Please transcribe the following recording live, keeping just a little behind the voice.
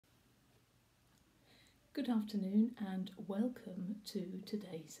Good afternoon and welcome to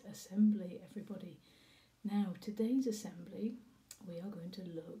today's assembly, everybody. Now, today's assembly, we are going to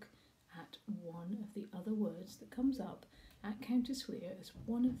look at one of the other words that comes up at Countess Weir as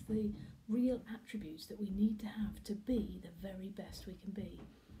one of the real attributes that we need to have to be the very best we can be.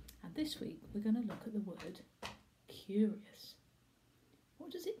 And this week, we're going to look at the word curious.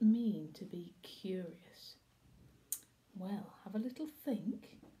 What does it mean to be curious? Well, have a little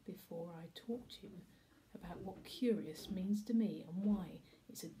think before I talk to you about what curious means to me and why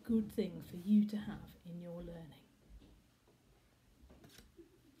it's a good thing for you to have in your learning.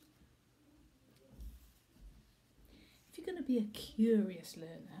 If you're going to be a curious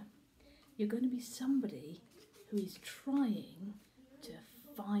learner, you're going to be somebody who is trying to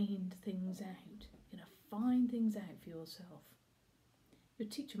find things out. You're going to find things out for yourself. Your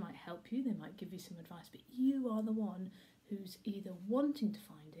teacher might help you, they might give you some advice, but you are the one who's either wanting to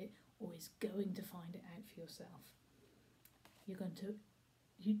find it or is going to find it out for yourself.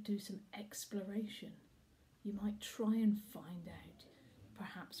 You do some exploration. You might try and find out.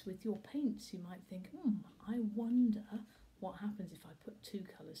 Perhaps with your paints you might think, I wonder what happens if I put two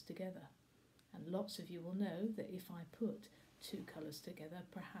colours together. And lots of you will know that if I put two colours together,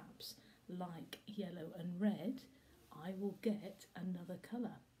 perhaps like yellow and red, I will get another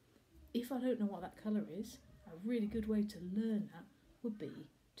colour. If I don't know what that colour is, a really good way to learn that would be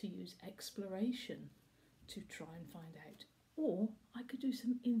to use exploration to try and find out. Or I could do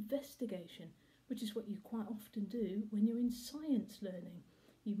some investigation, which is what you quite often do when you're in science learning.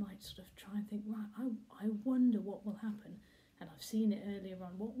 You might sort of try and think, right, I wonder what will happen, and I've seen it earlier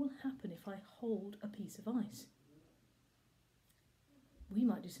on, what will happen if I hold a piece of ice? We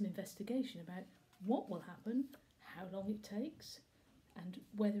might do some investigation about what will happen, how long it takes, and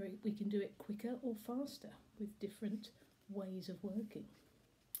whether we can do it quicker or faster with different ways of working.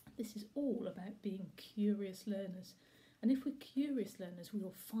 This is all about being curious learners. And if we're curious learners, we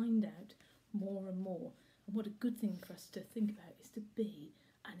will find out more and more. And what a good thing for us to think about is to be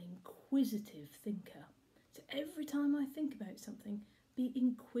an inquisitive thinker. So every time I think about something, be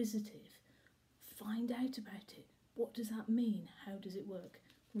inquisitive. Find out about it. What does that mean? How does it work?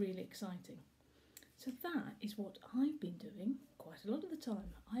 Really exciting. So that is what I've been doing quite a lot of the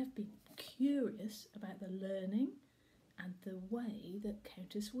time. I've been curious about the learning and the way that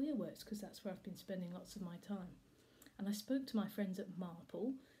Countess Weir works, because that's where I've been spending lots of my time. And I spoke to my friends at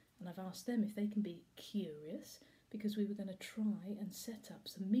Marple, and I've asked them if they can be curious, because we were going to try and set up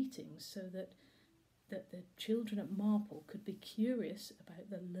some meetings so that the children at Marple could be curious about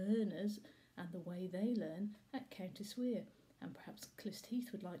the learners and the way they learn at Countess Weir. And perhaps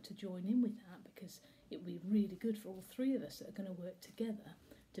Clistheath would like to join in with that, because it would be really good for all three of us that are going to work together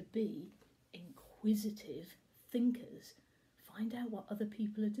to be inquisitive thinkers. Find out what other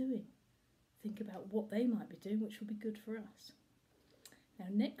people are doing. Think about what they might be doing, which will be good for us. Now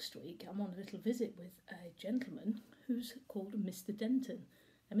next week I'm on a little visit with a gentleman who's called Mr. Denton.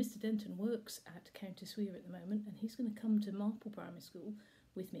 Now Mr. Denton works at Countess Weir at the moment, and he's going to come to Marple Primary School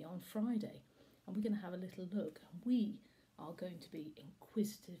with me on Friday, and we're going to have a little look. And we are going to be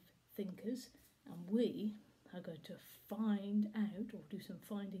inquisitive thinkers, and we are going to find out, or do some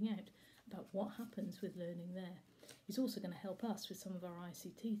finding out, about what happens with learning there. He's also going to help us with some of our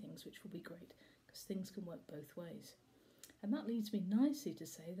ICT things, which will be great, because things can work both ways. And that leads me nicely to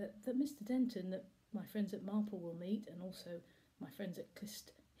say that Mr. Denton, that my friends at Marple will meet, and also my friends at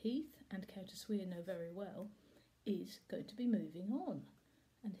Clistheath and Countess Weir know very well, is going to be moving on.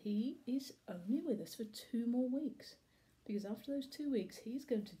 And he is only with us for 2 more weeks, because after those 2 weeks he's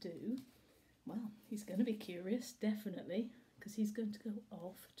going to do, well, he's going to be curious, definitely, because he's going to go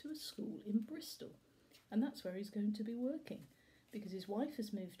off to a school in Bristol. And that's where he's going to be working, because his wife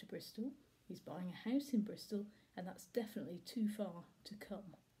has moved to Bristol, he's buying a house in Bristol, and that's definitely too far to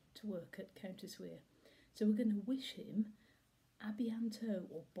come to work at Countess Weir. So we're going to wish him à bientôt,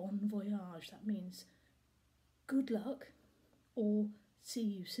 or bon voyage. That means good luck or see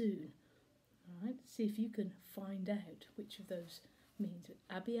you soon. All right, see if you can find out which of those means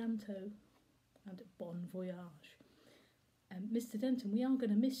à bientôt and bon voyage. Mr. Denton, we are going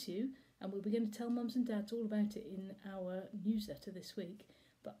to miss you, and we'll be going to tell mums and dads all about it in our newsletter this week.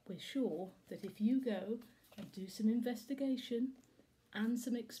 But we're sure that if you go and do some investigation and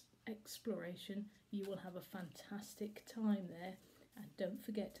some exploration, you will have a fantastic time there. And don't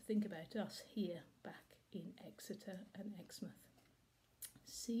forget to think about us here back in Exeter and Exmouth.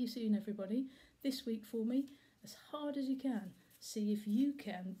 See you soon, everybody. This week for me, as hard as you can, see if you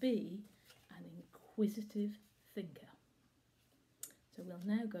can be an inquisitive thinker. So we'll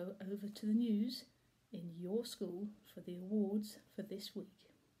now go over to the news in your school for the awards for this week.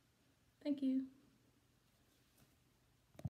 Thank you.